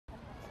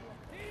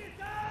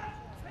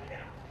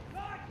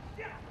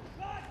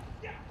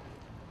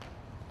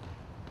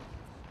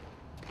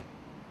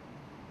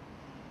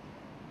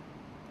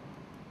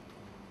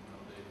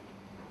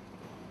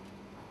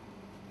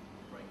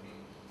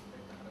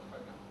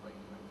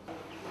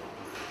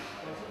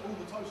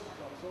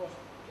Bread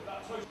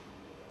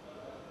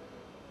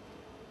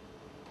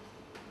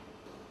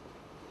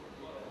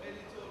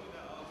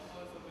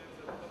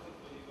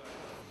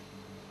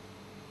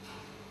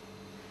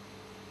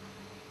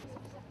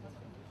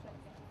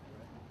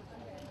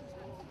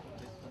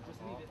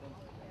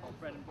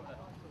and butter.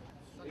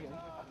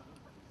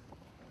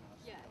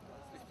 Yeah.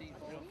 15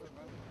 quid off it,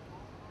 bro.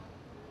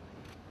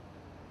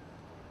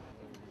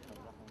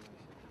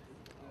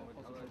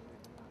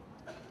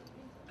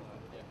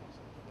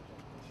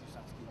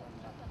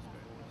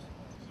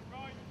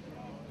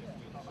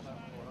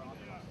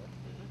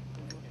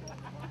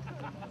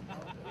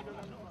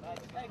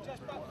 Hey,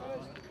 just back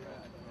first.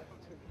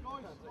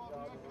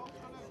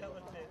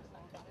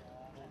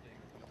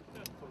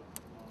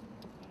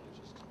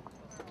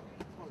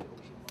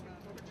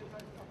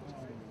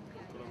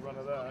 Got a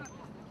runner there.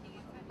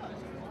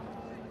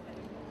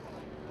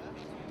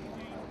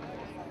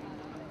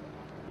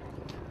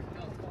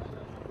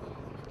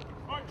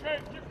 Right,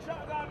 James, give a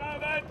shot down now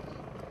then.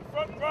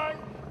 Front rank.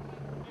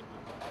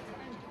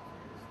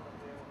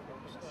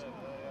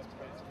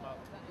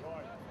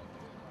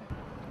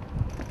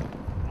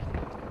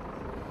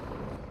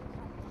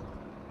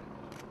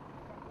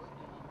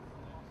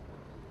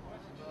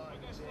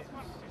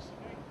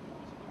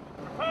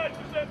 Prepare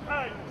to dip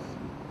pace.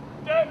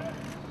 Dip.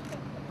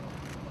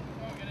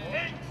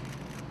 Eat.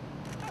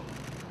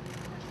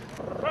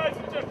 Prepare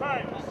to dip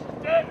pace.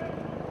 Dip.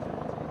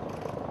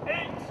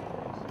 Eat.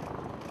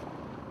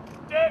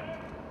 Dip.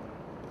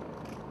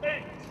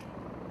 Eat.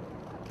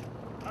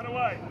 And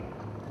away.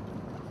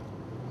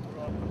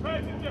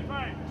 Prepare to dip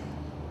pace.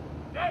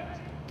 Dip.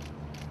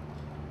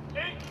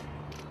 Eat.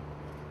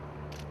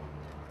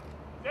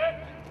 Dip.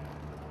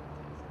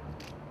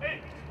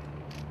 Eat.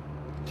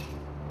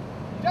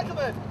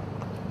 Gentlemen,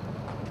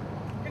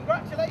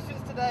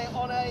 congratulations today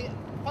on a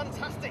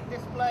fantastic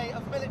display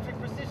of military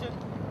precision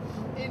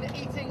in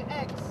eating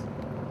eggs.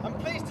 I'm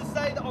pleased to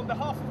say that on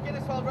behalf of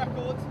Guinness World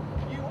Records,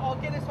 you are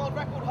Guinness World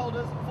Record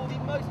holders for the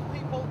most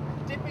people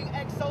dipping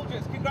egg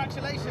soldiers.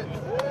 Congratulations.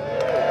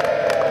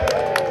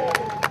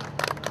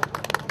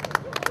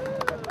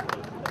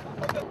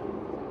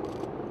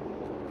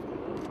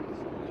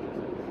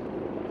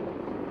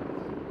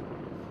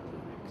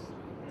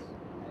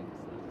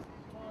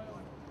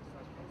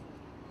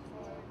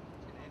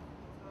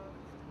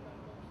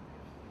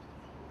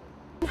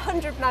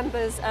 100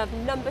 members of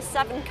number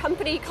 7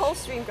 company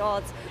Coldstream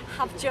Guards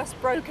have just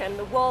broken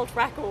the world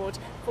record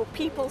for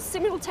people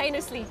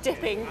simultaneously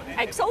dipping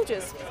egg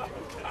soldiers.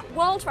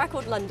 World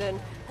Record London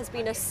has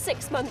been a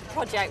 6-month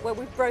project where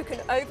we've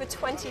broken over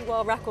 20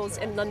 world records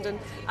in London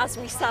as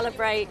we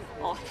celebrate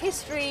our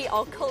history,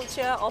 our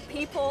culture, our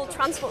people,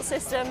 transport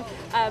system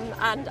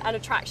and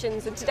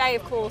attractions, and today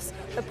of course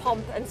the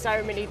pomp and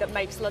ceremony that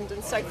makes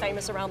London so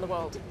famous around the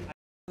world.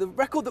 The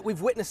record that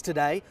we've witnessed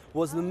today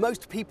was the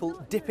most people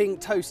dipping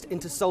toast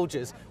into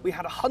soldiers. We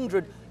had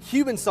 100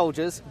 human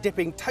soldiers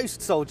dipping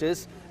toast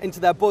soldiers into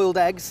their boiled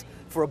eggs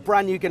for a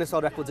brand new Guinness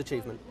World Records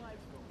achievement.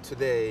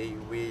 Today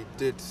we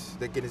did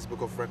the Guinness Book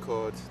of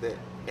Records, the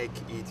egg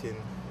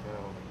eating,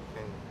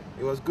 and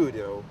it was good,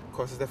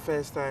 because it's the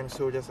first time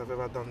soldiers have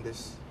ever done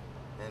this,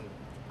 and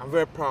I'm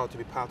very proud to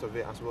be part of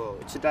it as well.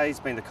 Today's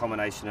been the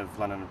culmination of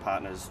London and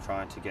partners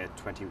trying to get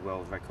 20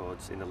 world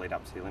records in the lead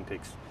up to the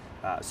Olympics.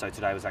 So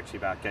today was actually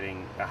about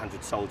getting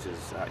 100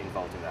 soldiers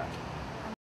involved in that.